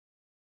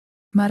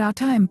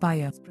Maratha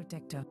Empire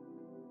protector.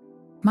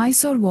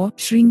 Mysore War,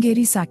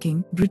 Sringeri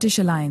sacking, British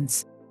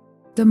alliance.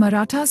 The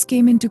Marathas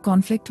came into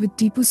conflict with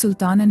Tipu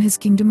Sultan and his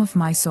kingdom of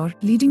Mysore,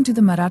 leading to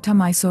the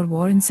Maratha-Mysore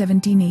War in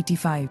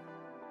 1785.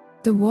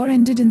 The war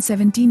ended in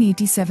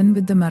 1787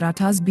 with the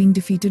Marathas being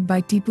defeated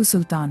by Tipu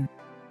Sultan.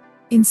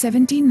 In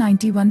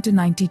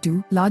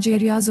 1791–92, large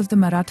areas of the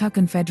Maratha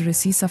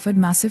Confederacy suffered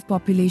massive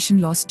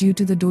population loss due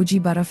to the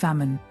Doji-Bara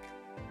famine.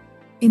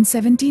 In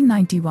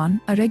 1791,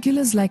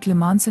 irregulars like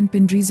Lamans and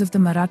Pindris of the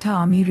Maratha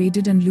army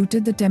raided and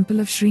looted the temple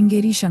of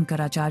Sringeri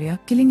Shankaracharya,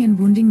 killing and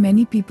wounding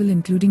many people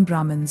including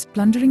Brahmins,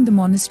 plundering the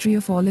monastery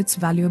of all its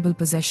valuable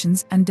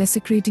possessions, and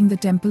desecrating the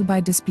temple by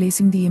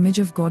displacing the image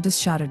of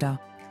goddess Sharada.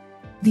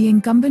 The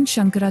incumbent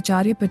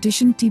Shankaracharya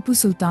petitioned Tipu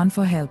Sultan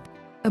for help.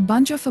 A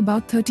bunch of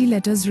about 30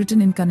 letters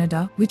written in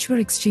Kannada, which were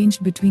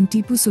exchanged between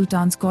Tipu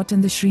Sultan's court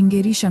and the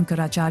Sringeri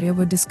Shankaracharya,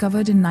 were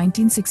discovered in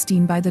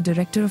 1916 by the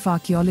Director of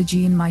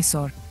Archaeology in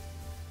Mysore.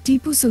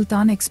 Tipu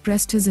Sultan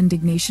expressed his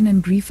indignation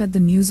and grief at the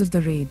news of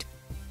the raid.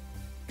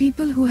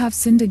 People who have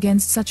sinned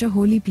against such a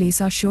holy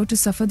place are sure to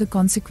suffer the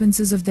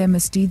consequences of their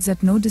misdeeds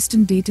at no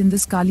distant date in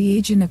this Kali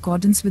age, in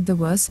accordance with the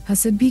verse,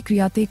 Hasad bhi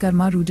kriyate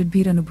karma rudad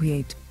bhi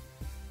anubhuyet.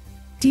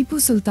 Tipu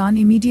Sultan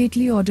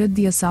immediately ordered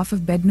the Asaf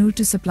of Bednoor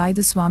to supply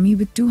the Swami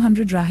with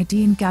 200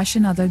 rahati in cash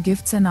and other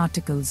gifts and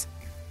articles.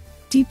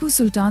 Tipu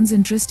Sultan's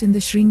interest in the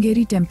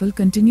Sringeri temple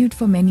continued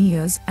for many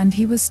years, and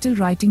he was still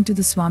writing to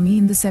the Swami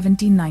in the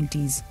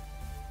 1790s.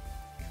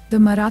 The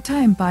Maratha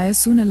Empire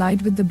soon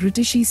allied with the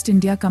British East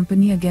India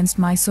Company against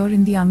Mysore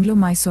in the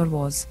Anglo-Mysore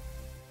Wars.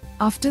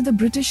 After the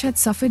British had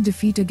suffered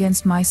defeat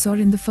against Mysore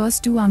in the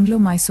first two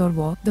Anglo-Mysore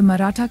War, the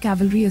Maratha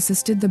cavalry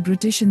assisted the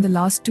British in the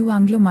last two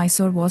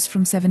Anglo-Mysore Wars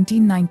from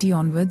 1790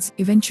 onwards,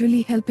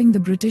 eventually helping the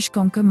British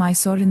conquer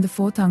Mysore in the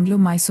Fourth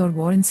Anglo-Mysore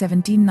War in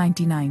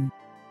 1799.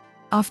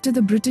 After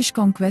the British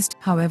conquest,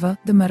 however,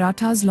 the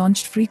Marathas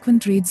launched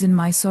frequent raids in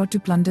Mysore to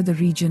plunder the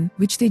region,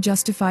 which they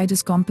justified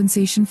as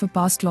compensation for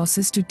past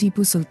losses to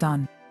Tipu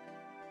Sultan.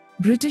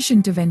 British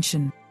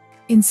intervention.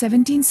 In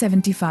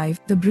 1775,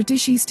 the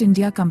British East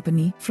India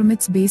Company, from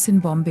its base in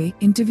Bombay,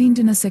 intervened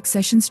in a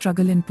succession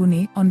struggle in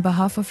Pune on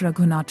behalf of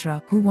Raghunath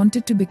Rao, who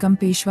wanted to become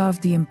Peshwa of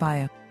the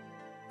empire.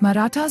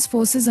 Marathas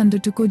forces under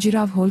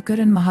Tukojirao Holkar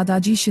and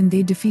Mahadaji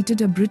Shinde defeated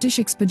a British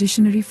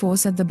expeditionary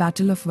force at the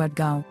Battle of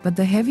Vadgaon, but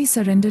the heavy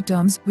surrender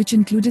terms, which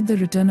included the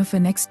return of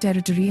annexed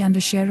territory and a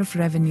share of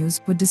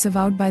revenues, were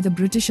disavowed by the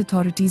British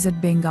authorities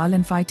at Bengal,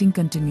 and fighting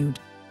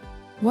continued.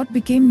 What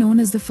became known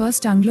as the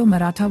First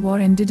Anglo-Maratha War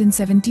ended in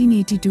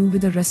 1782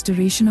 with the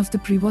restoration of the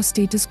pre-war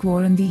status quo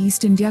and the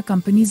East India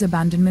Company's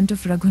abandonment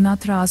of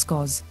Raghunath Rao's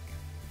cause.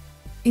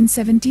 In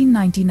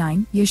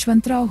 1799,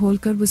 Yashwantrao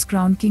Holkar was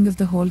crowned king of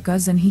the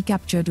Holkars and he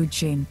captured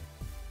Ujjain.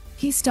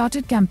 He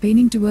started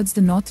campaigning towards the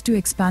north to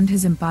expand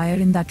his empire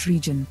in that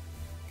region.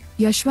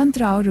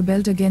 Yashwantrao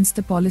rebelled against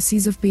the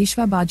policies of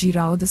Peshwa Baji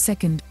Rao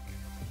II.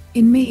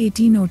 In May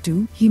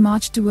 1802, he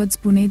marched towards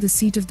Pune, the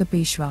seat of the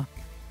Peshwa.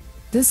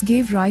 This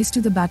gave rise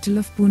to the Battle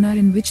of Pune,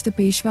 in which the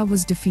Peshwa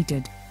was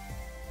defeated.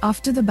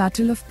 After the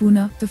Battle of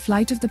Pune, the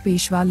flight of the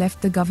Peshwa left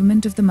the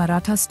government of the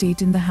Maratha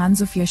state in the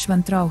hands of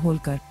Yashwantrao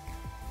Holkar.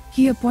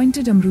 He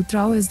appointed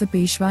Amrutrao as the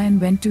Peshwa and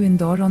went to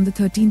Indore on the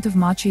 13th of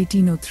March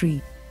 1803.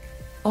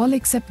 All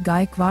except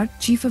Gaikwad,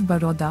 chief of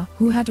Baroda,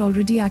 who had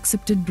already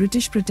accepted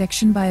British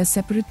protection by a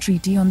separate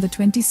treaty on the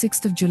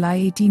 26th of July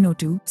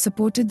 1802,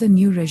 supported the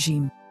new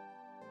regime.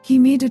 He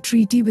made a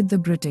treaty with the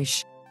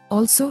British.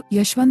 Also,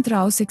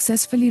 Yashwantrao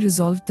successfully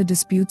resolved the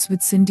disputes with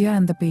Scindia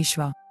and the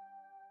Peshwa.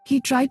 He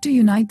tried to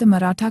unite the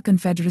Maratha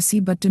Confederacy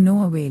but to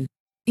no avail.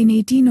 In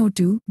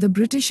 1802, the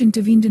British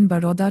intervened in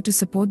Baroda to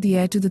support the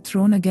heir to the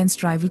throne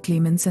against rival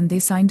claimants, and they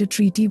signed a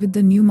treaty with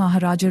the new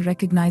Maharaja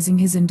recognizing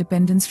his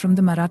independence from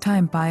the Maratha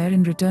Empire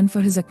in return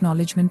for his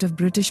acknowledgement of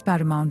British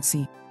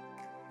paramountcy.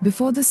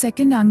 Before the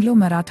Second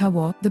Anglo-Maratha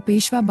War, the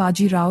Peshwa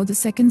Baji Rao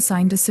II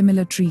signed a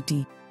similar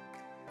treaty.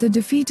 The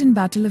defeat in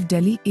Battle of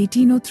Delhi,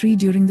 1803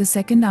 during the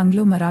Second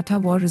Anglo-Maratha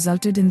War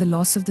resulted in the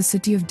loss of the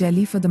city of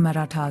Delhi for the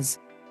Marathas.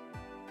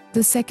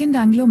 The Second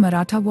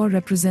Anglo-Maratha War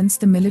represents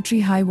the military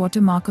high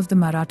water mark of the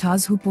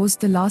Marathas, who posed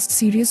the last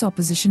serious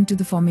opposition to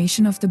the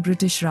formation of the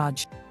British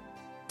Raj.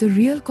 The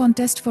real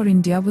contest for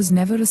India was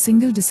never a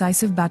single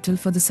decisive battle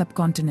for the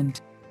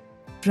subcontinent.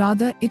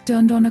 Rather, it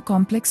turned on a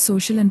complex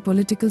social and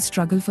political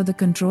struggle for the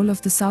control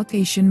of the South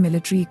Asian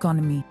military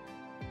economy.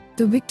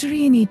 The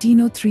victory in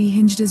 1803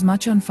 hinged as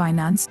much on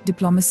finance,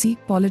 diplomacy,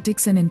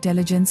 politics and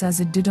intelligence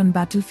as it did on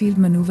battlefield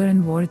maneuver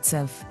and war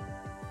itself.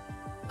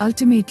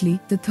 Ultimately,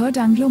 the Third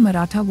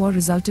Anglo-Maratha War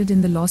resulted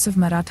in the loss of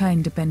Maratha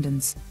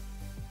independence.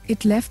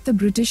 It left the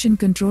British in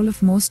control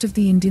of most of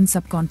the Indian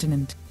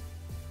subcontinent.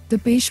 The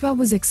Peshwa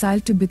was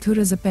exiled to Bithur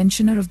as a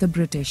pensioner of the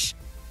British.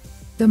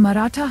 The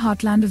Maratha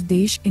heartland of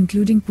Desh,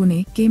 including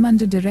Pune, came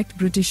under direct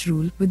British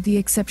rule, with the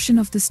exception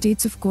of the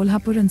states of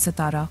Kolhapur and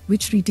Satara,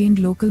 which retained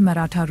local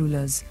Maratha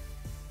rulers.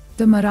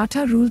 The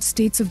Maratha-ruled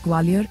states of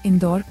Gwalior,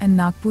 Indore and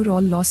Nagpur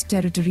all lost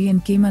territory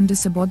and came under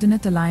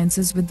subordinate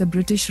alliances with the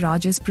British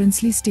Raj as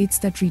princely states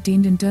that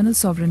retained internal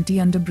sovereignty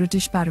under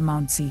British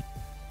paramountcy.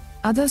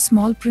 Other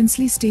small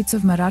princely states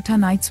of Maratha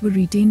knights were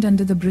retained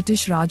under the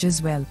British Raj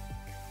as well.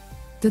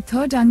 The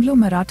Third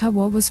Anglo-Maratha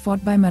War was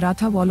fought by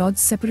Maratha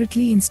warlords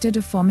separately instead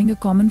of forming a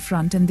common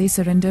front, and they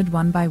surrendered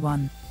one by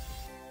one.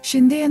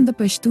 Shinde and the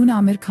Pashtun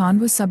Amir Khan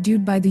were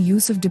subdued by the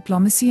use of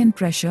diplomacy and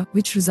pressure,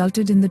 which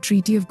resulted in the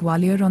Treaty of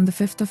Gwalior on the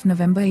 5th of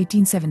November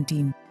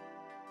 1817.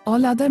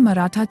 All other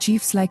Maratha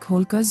chiefs like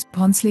Holkars,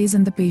 Bhonsles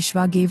and the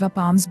Peshwa gave up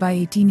arms by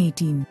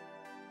 1818.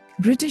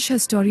 British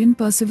historian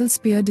Percival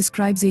Spear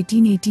describes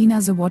 1818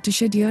 as a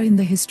watershed year in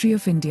the history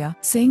of India,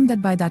 saying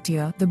that by that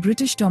year, the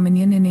British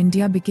dominion in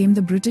India became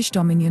the British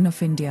Dominion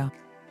of India.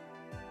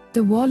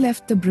 The war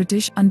left the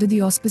British, under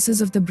the auspices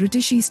of the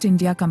British East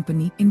India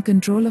Company, in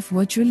control of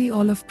virtually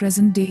all of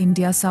present-day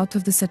India south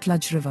of the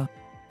Satluj River.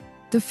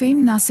 The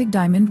famed Nasik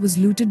diamond was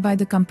looted by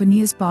the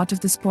company as part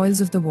of the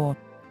spoils of the war.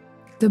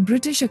 The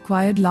British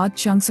acquired large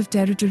chunks of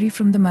territory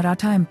from the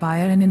Maratha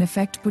Empire and in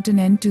effect put an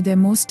end to their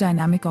most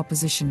dynamic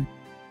opposition.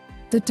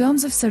 The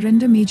terms of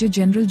surrender Major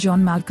General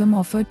John Malcolm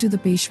offered to the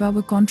Peshwa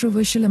were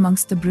controversial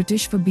amongst the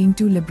British for being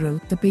too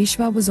liberal. The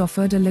Peshwa was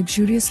offered a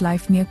luxurious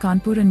life near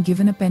Kanpur and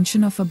given a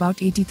pension of about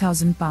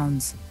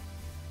 £80,000.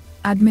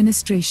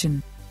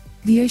 Administration.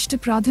 The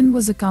Ashtapradhan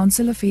was a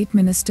council of 8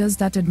 ministers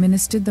that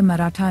administered the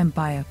Maratha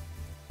Empire.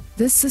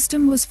 This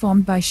system was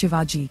formed by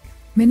Shivaji.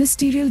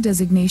 Ministerial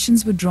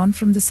designations were drawn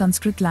from the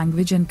Sanskrit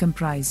language and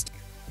comprised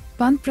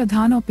Pant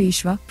Pradhan or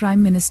Peshwa,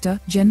 Prime Minister,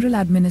 General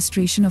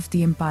Administration of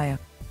the Empire.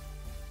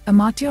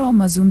 Amatya or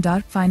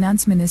Mazumdar,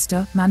 Finance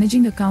Minister,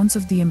 managing accounts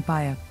of the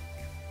empire.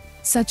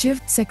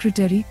 Sachiv,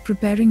 Secretary,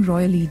 preparing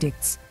royal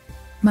edicts.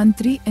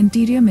 Mantri,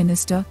 Interior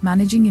Minister,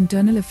 managing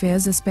internal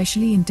affairs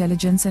especially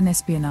intelligence and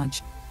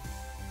espionage.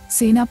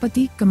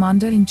 Senapati,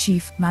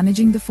 Commander-in-Chief,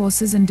 managing the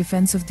forces and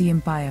defense of the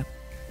empire.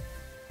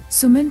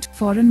 Sumant,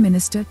 Foreign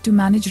Minister, to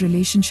manage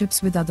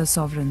relationships with other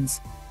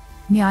sovereigns.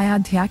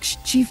 Nyayadhyaksh,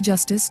 Chief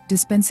Justice,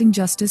 dispensing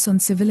justice on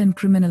civil and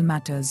criminal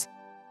matters.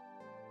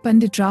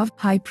 Panditrav,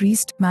 High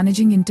Priest,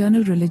 managing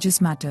internal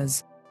religious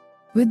matters.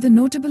 With the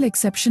notable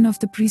exception of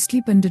the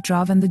priestly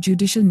Panditrav and the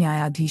judicial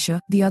Nyayadhisha,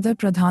 the other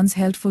Pradhans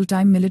held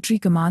full-time military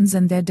commands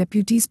and their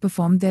deputies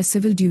performed their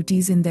civil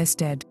duties in their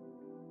stead.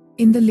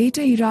 In the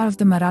later era of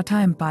the Maratha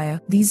Empire,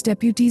 these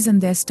deputies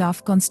and their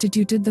staff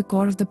constituted the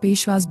core of the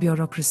Peshwa's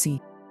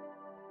bureaucracy.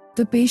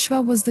 The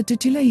Peshwa was the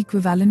titular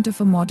equivalent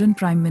of a modern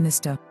prime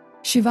minister.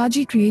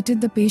 Shivaji created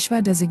the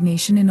Peshwa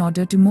designation in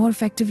order to more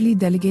effectively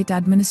delegate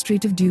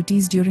administrative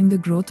duties during the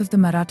growth of the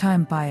Maratha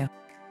Empire.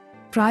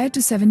 Prior to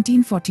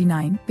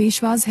 1749,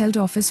 Peshwas held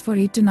office for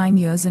 8 to 9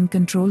 years and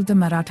controlled the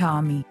Maratha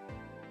army.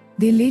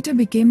 They later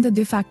became the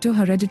de facto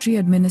hereditary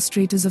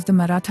administrators of the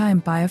Maratha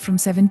Empire from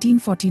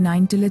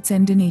 1749 till its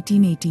end in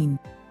 1818.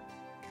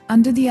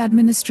 Under the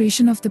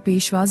administration of the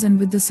Peshwas and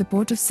with the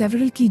support of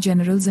several key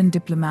generals and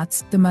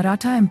diplomats, the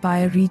Maratha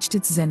Empire reached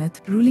its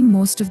zenith, ruling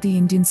most of the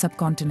Indian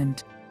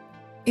subcontinent.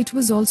 It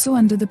was also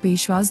under the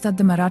Peshwas that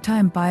the Maratha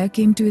Empire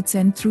came to its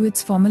end through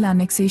its formal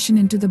annexation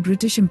into the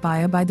British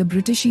Empire by the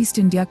British East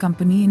India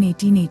Company in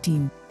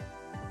 1818.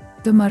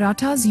 The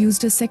Marathas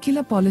used a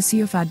secular policy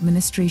of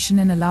administration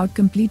and allowed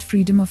complete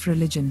freedom of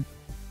religion.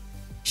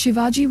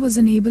 Shivaji was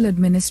an able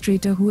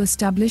administrator who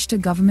established a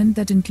government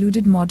that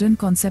included modern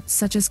concepts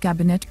such as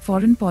cabinet,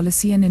 foreign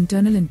policy and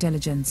internal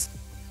intelligence.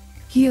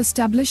 He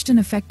established an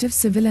effective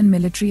civil and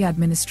military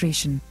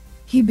administration.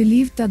 He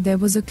believed that there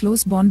was a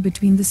close bond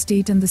between the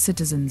state and the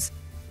citizens.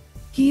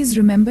 He is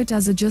remembered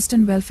as a just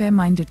and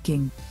welfare-minded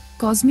king.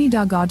 Cosme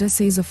da Garda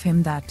says of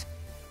him that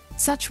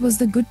such was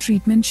the good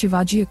treatment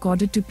Shivaji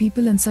accorded to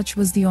people and such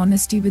was the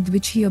honesty with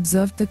which he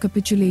observed the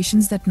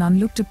capitulations that none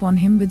looked upon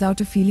him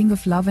without a feeling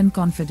of love and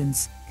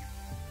confidence.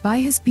 By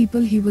his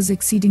people he was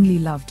exceedingly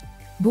loved.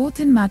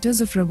 Both in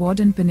matters of reward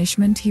and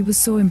punishment he was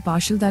so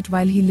impartial that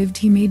while he lived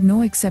he made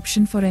no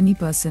exception for any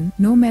person,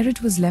 no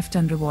merit was left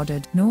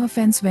unrewarded, no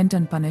offence went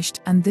unpunished,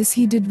 and this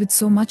he did with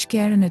so much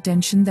care and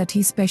attention that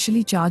he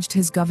specially charged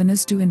his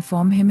governors to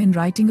inform him in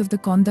writing of the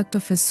conduct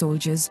of his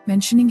soldiers,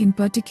 mentioning in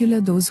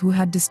particular those who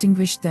had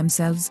distinguished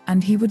themselves,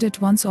 and he would at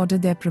once order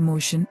their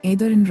promotion,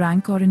 either in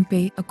rank or in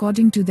pay,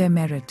 according to their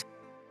merit.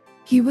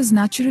 He was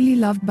naturally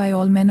loved by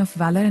all men of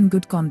valour and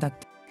good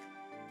conduct.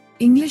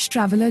 English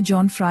traveller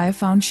John Fryer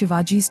found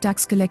Shivaji's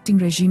tax-collecting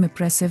regime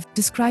oppressive,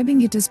 describing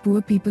it as poor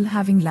people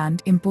having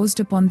land imposed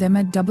upon them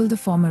at double the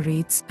former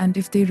rates, and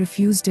if they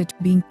refused it,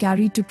 being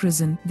carried to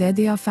prison, there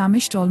they are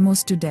famished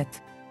almost to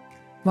death.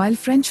 While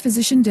French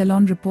physician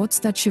Delon reports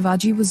that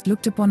Shivaji was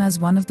looked upon as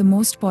one of the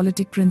most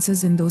politic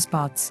princes in those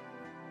parts.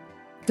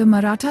 The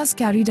Marathas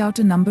carried out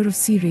a number of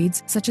sea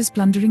raids, such as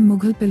plundering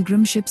Mughal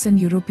pilgrim ships and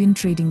European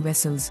trading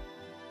vessels.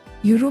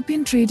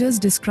 European traders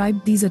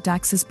described these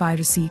attacks as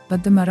piracy,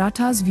 but the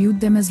Marathas viewed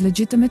them as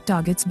legitimate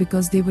targets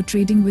because they were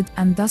trading with,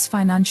 and thus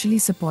financially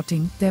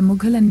supporting, their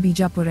Mughal and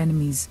Bijapur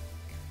enemies.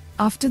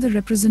 After the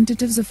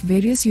representatives of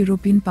various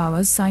European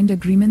powers signed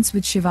agreements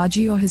with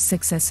Shivaji or his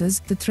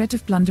successors, the threat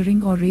of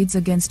plundering or raids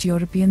against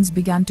Europeans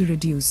began to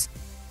reduce.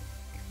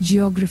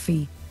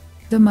 Geography.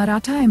 The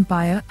Maratha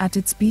Empire, at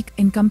its peak,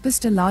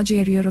 encompassed a large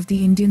area of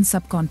the Indian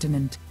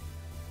subcontinent.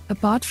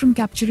 Apart from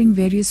capturing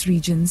various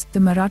regions, the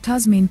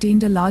Marathas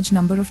maintained a large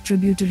number of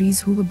tributaries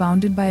who were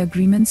bounded by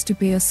agreements to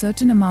pay a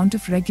certain amount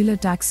of regular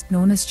tax,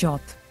 known as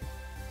chauth.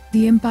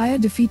 The empire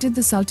defeated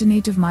the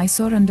Sultanate of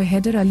Mysore under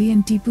Hyder Ali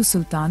and Tipu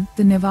Sultan,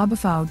 the Nawab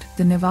of Oudh,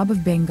 the Nawab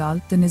of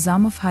Bengal, the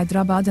Nizam of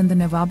Hyderabad and the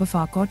Nawab of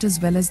Arcot, as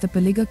well as the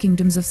Paliga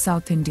kingdoms of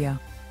South India.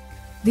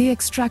 They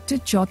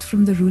extracted chauth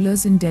from the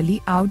rulers in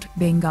Delhi, Oudh,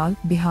 Bengal,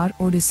 Bihar,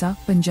 Odisha,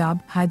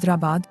 Punjab,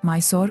 Hyderabad,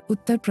 Mysore,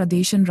 Uttar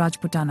Pradesh and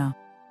Rajputana.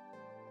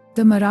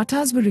 The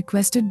Marathas were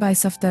requested by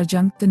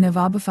Safdarjung, the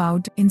Nawab of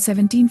Oudh, in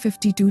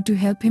 1752 to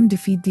help him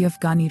defeat the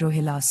Afghani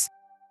Rohillas.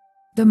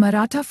 The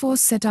Maratha force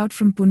set out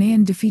from Pune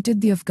and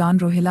defeated the Afghan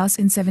Rohillas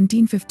in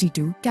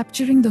 1752,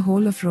 capturing the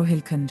whole of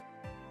Rohilkhand.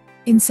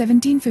 In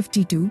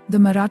 1752, the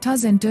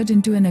Marathas entered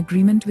into an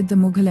agreement with the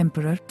Mughal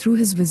emperor through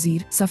his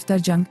vizier,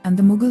 Safdarjung, and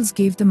the Mughals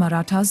gave the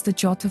Marathas the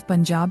chauth of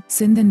Punjab,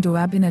 Sindh and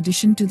Doab in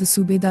addition to the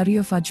Subedari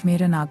of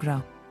Ajmer and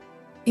Agra.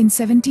 In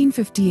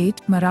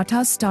 1758,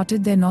 Marathas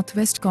started their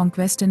northwest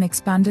conquest and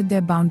expanded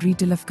their boundary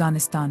till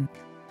Afghanistan.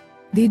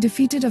 They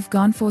defeated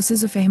Afghan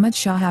forces of Ahmad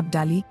Shah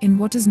Abdali in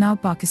what is now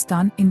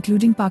Pakistan,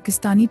 including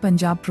Pakistani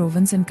Punjab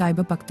province and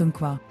Khyber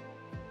Pakhtunkhwa.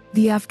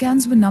 The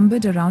Afghans were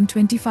numbered around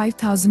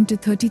 25,000 to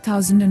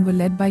 30,000 and were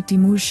led by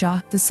Timur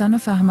Shah, the son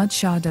of Ahmad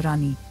Shah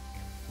Durrani.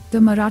 The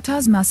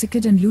Marathas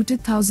massacred and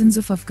looted thousands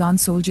of Afghan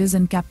soldiers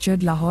and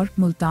captured Lahore,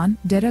 Multan,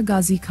 Dera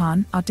Ghazi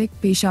Khan, Atak,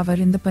 Peshawar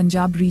in the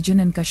Punjab region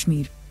and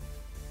Kashmir.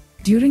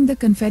 During the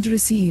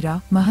Confederacy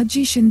era,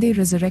 Mahatji Shinde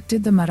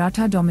resurrected the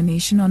Maratha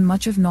domination on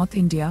much of North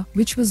India,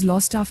 which was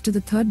lost after the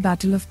Third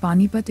Battle of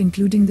Panipat,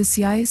 including the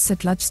Siais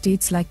Satluj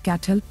states like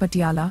Kathal,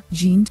 Patiala,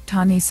 Jind,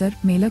 Thanesar,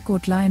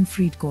 Malakotla and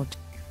Faridkot.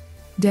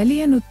 Delhi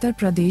and Uttar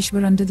Pradesh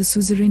were under the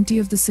suzerainty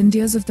of the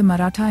Scindias of the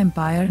Maratha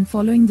Empire, and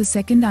following the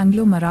Second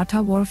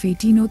Anglo-Maratha War of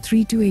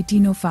 1803 to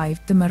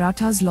 1805, the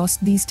Marathas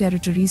lost these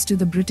territories to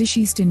the British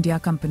East India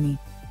Company.